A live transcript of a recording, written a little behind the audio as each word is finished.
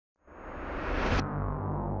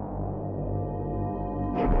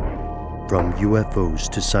From UFOs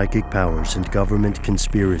to psychic powers and government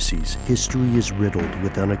conspiracies, history is riddled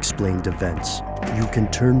with unexplained events. You can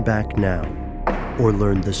turn back now, or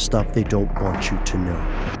learn the stuff they don't want you to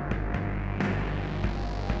know.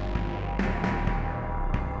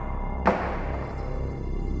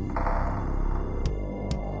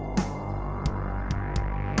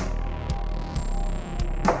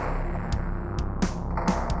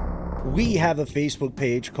 We have a Facebook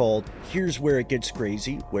page called Here's Where It Gets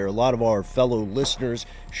Crazy, where a lot of our fellow listeners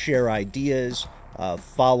share ideas,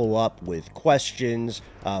 follow up with questions,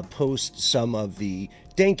 post some of the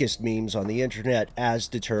dankest memes on the internet as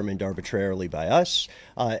determined arbitrarily by us.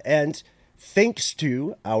 And thanks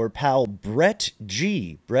to our pal Brett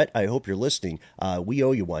G. Brett, I hope you're listening. We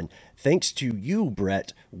owe you one. Thanks to you,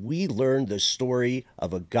 Brett, we learned the story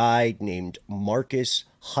of a guy named Marcus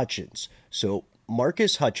Hutchins. So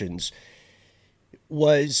Marcus Hutchins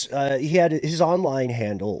was, he had his online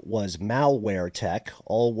handle was malware tech,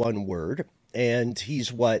 all one word, and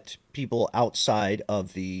he's what people outside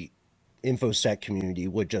of the InfoSec community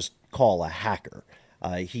would just call a hacker.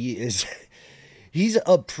 He's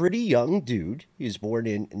a pretty young dude. He was born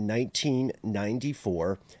in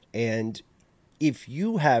 1994, and if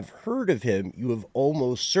you have heard of him, you have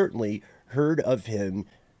almost certainly heard of him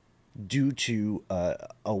due to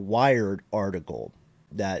a Wired article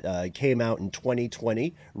that came out in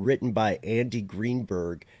 2020, written by Andy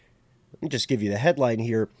Greenberg. Let me just give you the headline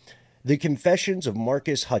here. The Confessions of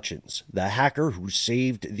Marcus Hutchins, the hacker who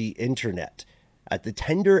saved the internet. At the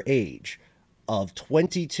tender age of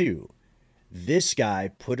 22, this guy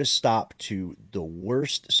put a stop to the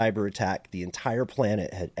worst cyber attack the entire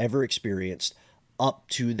planet had ever experienced up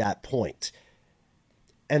to that point.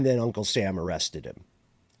 And then Uncle Sam arrested him.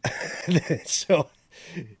 So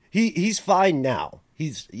he's fine now.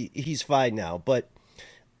 He's fine now. But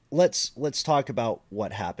let's talk about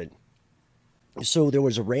what happened. So there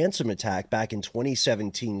was a ransom attack back in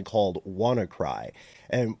 2017 called WannaCry,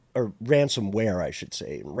 or ransomware, I should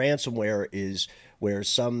say. Ransomware is where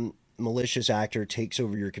some malicious actor takes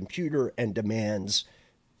over your computer and demands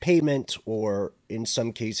payment, or in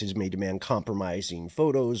some cases may demand compromising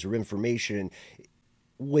photos or information,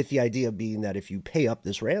 with the idea being that if you pay up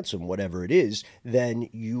this ransom, whatever it is, then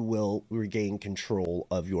you will regain control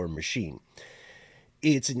of your machine.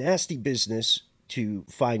 It's a nasty business to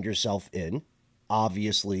find yourself in.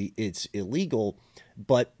 Obviously, it's illegal,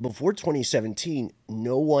 but before 2017,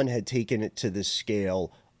 no one had taken it to the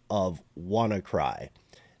scale of WannaCry.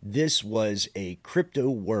 This was a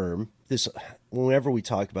crypto worm. Whenever we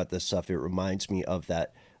talk about this stuff, it reminds me of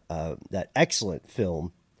that excellent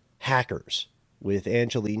film, Hackers, with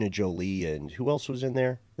Angelina Jolie, and who else was in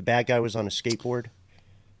there? The bad guy was on a skateboard.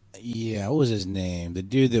 Yeah, what was his name? The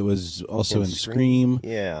dude that was also in Scream.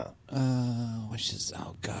 Yeah. Oh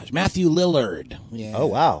gosh, Matthew Lillard. Yeah. Oh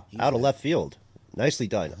wow, out of left field. Nicely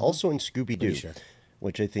done. Also in Scooby-Doo, sure.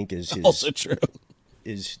 which I think is his, also true.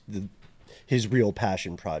 Is his real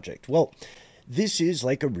passion project. Well, this is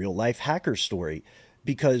like a real life hacker story,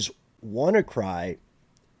 because WannaCry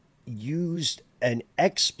used an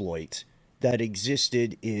exploit that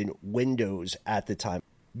existed in Windows at the time,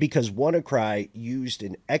 because WannaCry used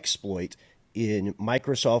an exploit in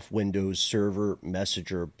Microsoft Windows Server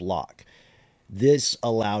Messenger block. This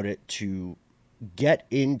allowed it to get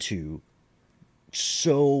into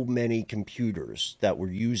so many computers that were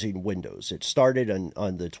using Windows. It started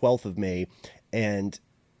on the 12th of May, and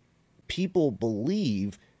people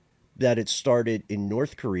believe that it started in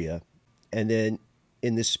North Korea, and then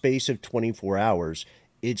in the space of 24 hours,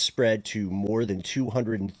 it spread to more than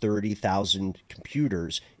 230,000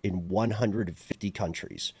 computers in 150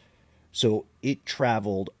 countries. So it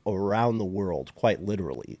traveled around the world, quite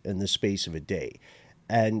literally, in the space of a day.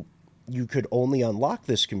 And you could only unlock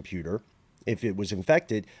this computer, if it was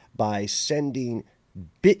infected, by sending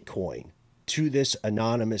Bitcoin to this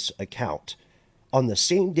anonymous account. On the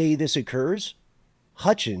same day this occurs,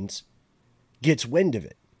 Hutchins gets wind of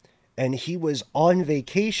it. And he was on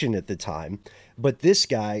vacation at the time, but this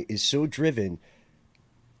guy is so driven,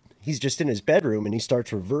 he's just in his bedroom and he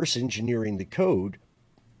starts reverse engineering the code,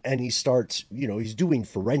 and he starts, he's doing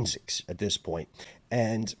forensics at this point.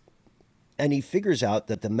 And he figures out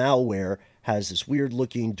that the malware has this weird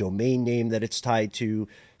looking domain name that it's tied to,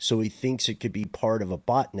 so he thinks it could be part of a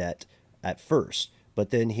botnet at first. But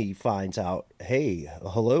then he finds out, hey,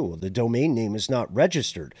 hello, the domain name is not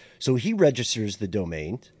registered. So he registers the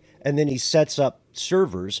domain, and then he sets up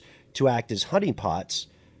servers to act as honeypots,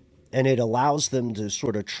 and it allows them to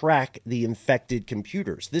sort of track the infected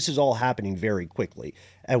computers. This is all happening very quickly.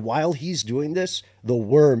 And while he's doing this, the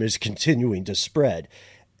worm is continuing to spread.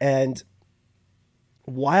 And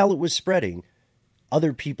while it was spreading,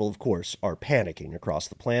 other people, of course, are panicking across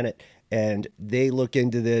the planet, and they look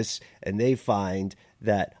into this and they find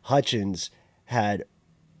that Hutchins had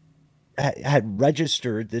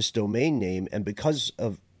registered this domain name, and because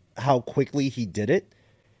of how quickly he did it,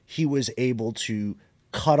 he was able to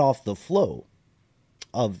cut off the flow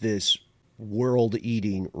of this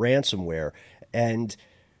world-eating ransomware. And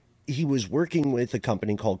he was working with a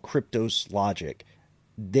company called Cryptos Logic.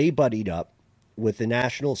 They buddied up with the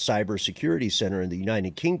National Cybersecurity Center in the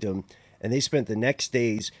United Kingdom, and they spent the next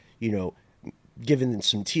days, giving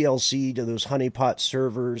some TLC to those honeypot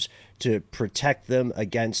servers to protect them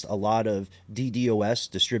against a lot of DDoS,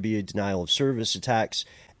 distributed denial of service attacks.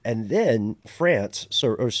 And then France,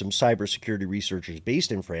 or some cybersecurity researchers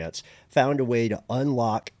based in France, found a way to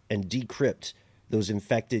unlock and decrypt those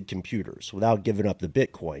infected computers without giving up the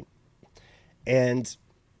Bitcoin. And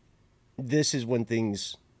this is when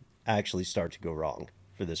things actually start to go wrong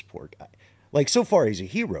for this poor guy. Like, so far, he's a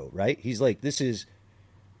hero, right? He's like, this is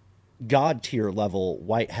God tier level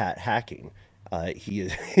white hat hacking.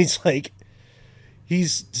 He's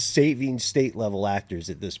saving state level actors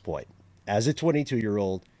at this point. As a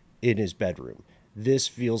 22-year-old in his bedroom, this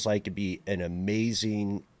feels like it'd be an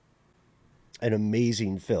amazing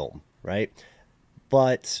film, right?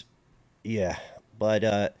 But yeah,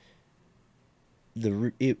 but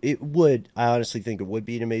it would, I honestly think it would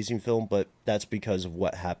be an amazing film, but that's because of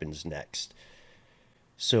what happens next.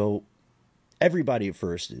 So everybody at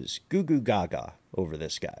first is goo goo gaga over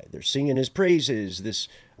this guy. They're singing his praises. This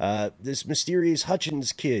mysterious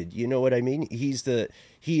Hutchins kid, you know what I mean? He's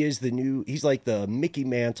like the Mickey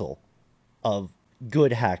Mantle of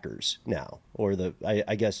good hackers now, or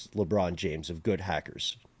I guess LeBron James of good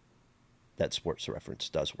hackers. That sports reference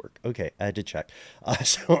does work. Okay, I had to check.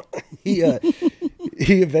 So he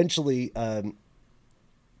eventually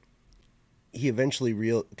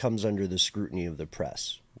comes under the scrutiny of the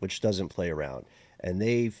press, which doesn't play around, and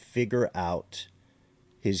they figure out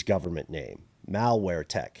his government name. Malware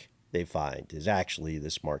Tech, they find, is actually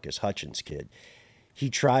this Marcus Hutchins kid. He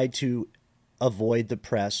tried to avoid the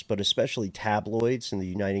press, but especially tabloids in the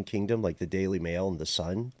United Kingdom, like the Daily Mail and the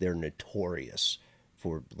Sun. They're notorious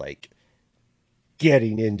for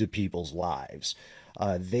getting into people's lives.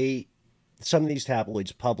 Some of these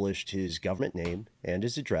tabloids published his government name and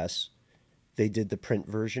his address. They did the print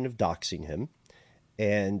version of doxing him,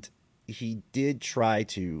 and he did try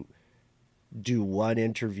to do one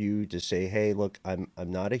interview to say, "Hey, look, I'm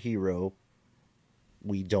not a hero.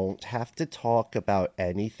 We don't have to talk about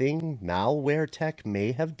anything Malware Tech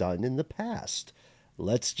may have done in the past.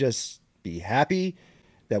 Let's just be happy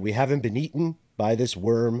that we haven't been eaten by this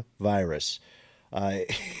worm virus."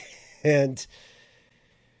 And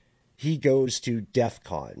he goes to DEF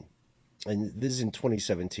CON, and this is in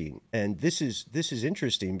 2017. And this is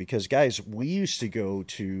interesting because, guys, we used to go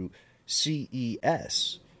to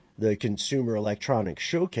CES, the Consumer Electronics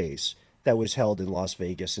Showcase that was held in Las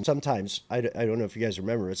Vegas. And sometimes, I don't know if you guys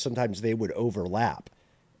remember it, sometimes they would overlap.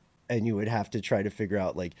 And you would have to try to figure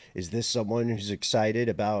out, is this someone who's excited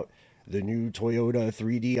about the new Toyota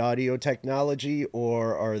 3D audio technology,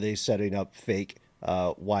 or are they setting up fake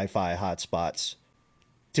Wi-Fi hotspots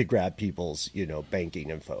to grab people's, banking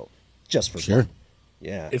info just for sure fun?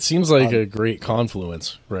 Yeah. It seems like a great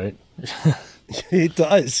confluence, right? It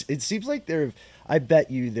does. It seems like I bet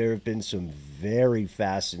you there have been some very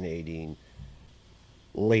fascinating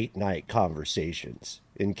late night conversations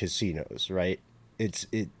in casinos, right?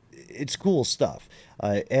 It's cool stuff.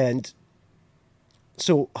 And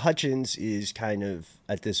so Hutchins is kind of,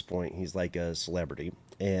 at this point, he's like a celebrity,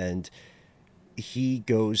 and he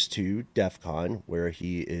goes to DEF CON, where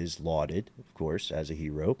he is lauded, of course, as a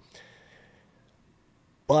hero.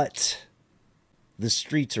 But the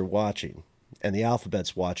streets are watching, and the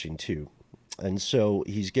alphabet's watching too. And so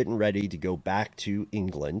he's getting ready to go back to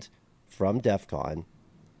England from DEF CON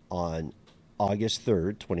on August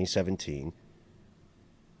 3rd, 2017.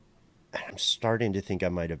 And I'm starting to think I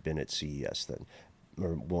might have been at CES then.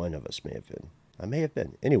 Or one of us may have been. I may have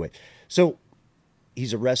been. Anyway, so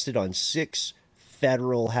he's arrested on 6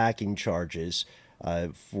 federal hacking charges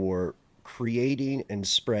for creating and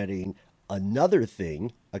spreading another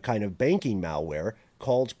thing, a kind of banking malware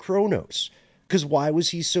called Kronos. Because why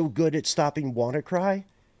was he so good at stopping WannaCry?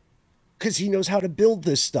 Because he knows how to build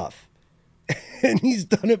this stuff. And he's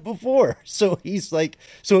done it before. So he's like,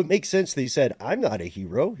 so it makes sense that he said, I'm not a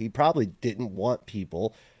hero. He probably didn't want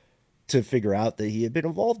people to figure out that he had been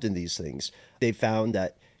involved in these things. They found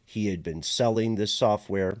that he had been selling this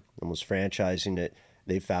software and was franchising it.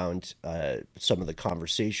 They found some of the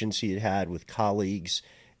conversations he had had with colleagues,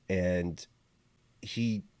 and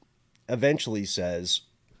he eventually says,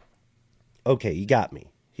 okay, you got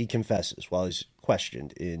me. He confesses while he's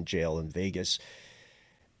questioned in jail in Vegas.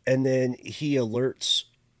 And then he alerts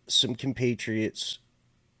some compatriots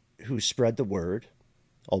who spread the word,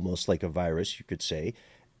 almost like a virus, you could say.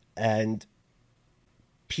 And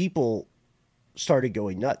people started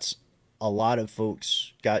going nuts. A lot of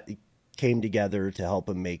folks came together to help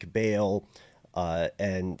him make bail.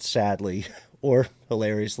 And sadly, or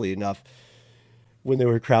hilariously enough, when they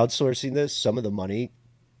were crowdsourcing this, some of the money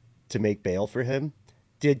to make bail for him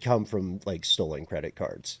did come from like stolen credit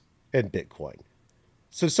cards and Bitcoin.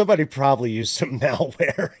 So somebody probably used some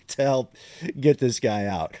malware to help get this guy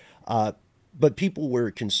out. But people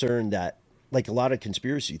were concerned that, like, a lot of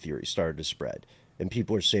conspiracy theories started to spread. And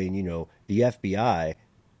people are saying, you know, the FBI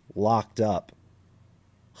locked up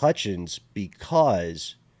Hutchins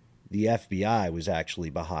because the FBI was actually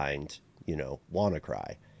behind, you know,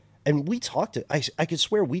 WannaCry. And we talked, I could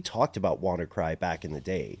swear we talked about WannaCry back in the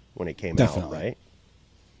day when it came out, right?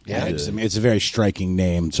 Yeah, it's a very striking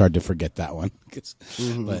name. It's hard to forget that one.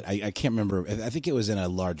 But I can't remember. I think it was in a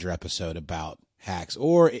larger episode about hacks.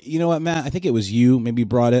 Or, you know what, Matt? I think it was you maybe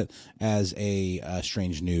brought it as a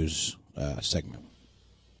strange news segment.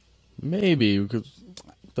 Maybe, because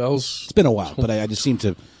that was... It's been a while, but I just seem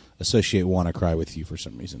to associate WannaCry with you for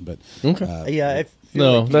some reason. But okay. Yeah,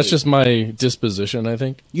 no, that's just my disposition, I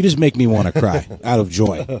think. You just make me want to cry out of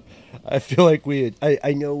joy. I feel like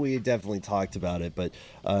I know we had definitely talked about it, but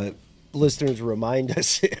listeners, remind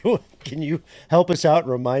us. Can you help us out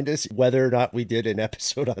and remind us whether or not we did an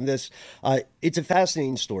episode on this? It's a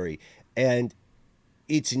fascinating story, and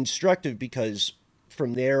it's instructive because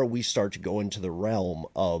from there we start to go into the realm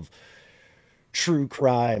of true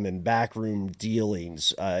crime and backroom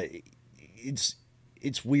dealings. It's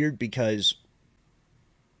weird because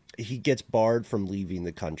he gets barred from leaving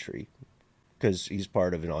the country because he's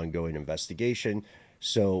part of an ongoing investigation.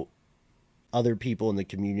 So other people in the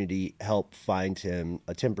community help find him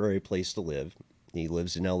a temporary place to live. He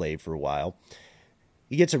lives in LA for a while.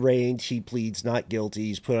 He gets arraigned. He pleads not guilty.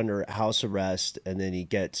 He's put under house arrest, and then he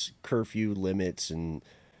gets curfew limits and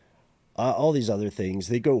all these other things.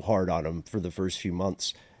 They go hard on him for the first few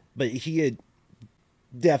months, but he had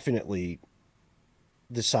definitely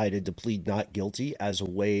decided to plead not guilty as a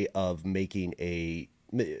way of making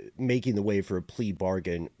the way for a plea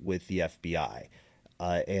bargain with the FBI.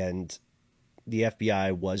 And the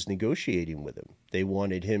FBI was negotiating with him. They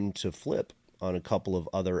wanted him to flip on a couple of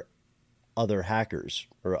other hackers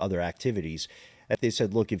or other activities. And they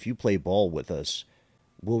said, look, if you play ball with us,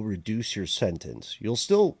 we'll reduce your sentence. You'll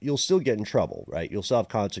still get in trouble, right? You'll still have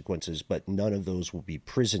consequences, but none of those will be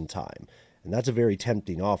prison time. And that's a very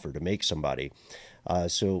tempting offer to make somebody.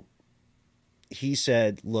 So he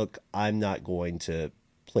said, look, I'm not going to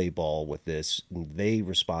play ball with this. And they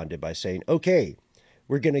responded by saying, okay,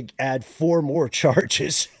 we're going to add 4 more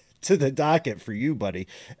charges to the docket for you, buddy.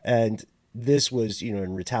 And this was,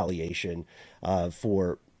 in retaliation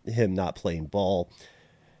for him not playing ball.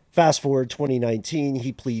 Fast forward 2019,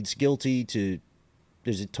 he pleads guilty to,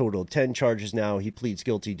 there's a total of 10 charges now. He pleads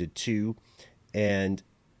guilty to 2. And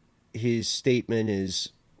his statement is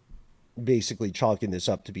basically chalking this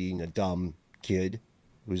up to being a dumb kid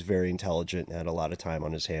who was very intelligent and had a lot of time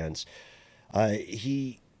on his hands.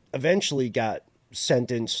 He eventually got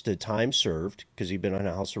sentenced to time served because he'd been on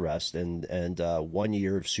house arrest and 1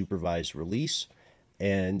 year of supervised release.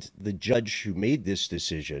 And the judge who made this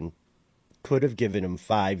decision could have given him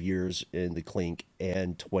 5 years in the clink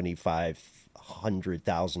and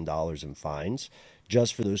 $2,500,000 in fines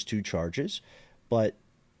just for those 2 charges. But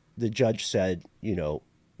the judge said,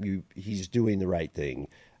 he's doing the right thing.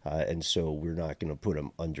 And so we're not going to put him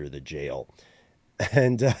under the jail.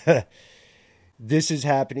 And this is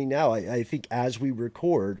happening now. I think as we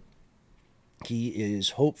record, he is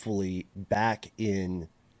hopefully back in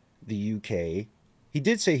the UK. He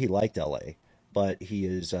did say he liked LA, but he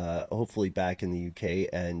is hopefully back in the UK.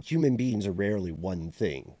 And human beings are rarely one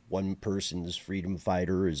thing. One person's freedom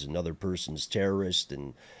fighter is another person's terrorist.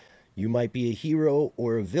 And you might be a hero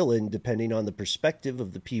or a villain depending on the perspective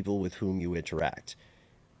of the people with whom you interact.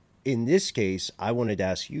 In this case, I wanted to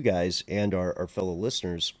ask you guys and our fellow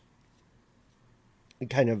listeners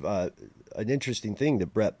kind of an interesting thing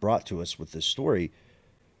that Brett brought to us with this story.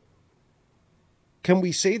 Can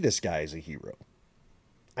we say this guy is a hero?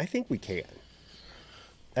 I think we can.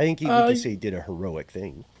 I think we can say he did a heroic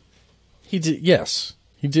thing. He did, yes.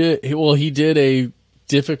 He did. Well, he did a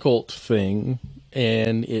difficult thing,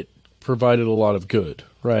 and it provided a lot of good,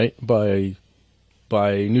 right? By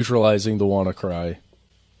neutralizing the WannaCry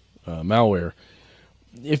malware.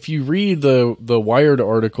 If you read the Wired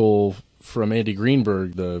article from Andy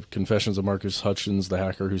Greenberg, the Confessions of Marcus Hutchins, the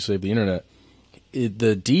hacker who saved the internet.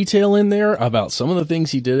 The detail in there about some of the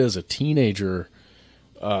things he did as a teenager,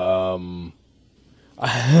 I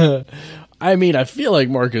mean, I feel like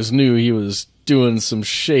Marcus knew he was doing some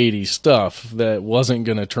shady stuff that wasn't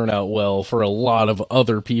going to turn out well for a lot of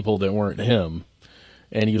other people that weren't him,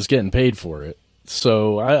 and he was getting paid for it.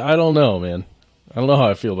 So I don't know, man. I don't know how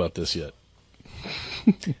I feel about this yet.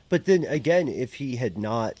 But then again, if he had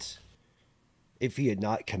not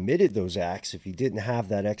committed those acts, if he didn't have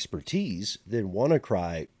that expertise, then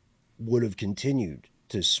WannaCry would have continued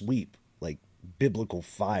to sweep like biblical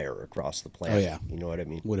fire across the planet. Oh, yeah. You know what I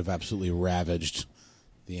mean? Would have absolutely ravaged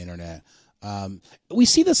the internet. We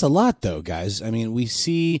see this a lot, though, guys. I mean, we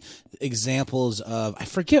see examples of, I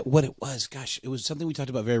forget what it was. Gosh, it was something we talked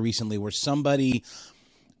about very recently where somebody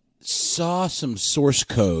saw some source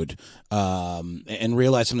code and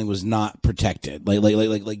realized something was not protected.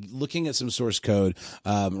 Like looking at some source code,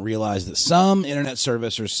 realized that some internet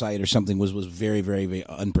service or site or something was very, very, very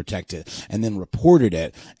unprotected, and then reported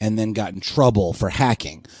it and then got in trouble for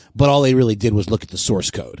hacking. But all they really did was look at the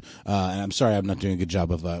source code. And I'm sorry, I'm not doing a good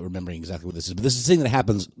job of remembering exactly what this is, but this is a thing that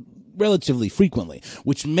happens relatively frequently,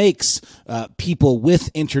 which makes people with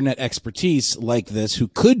internet expertise like this who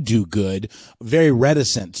could do good very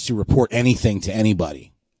reticent to report anything to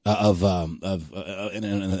anybody in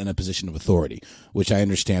a position of authority, which I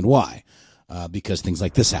understand why, because things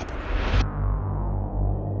like this happen.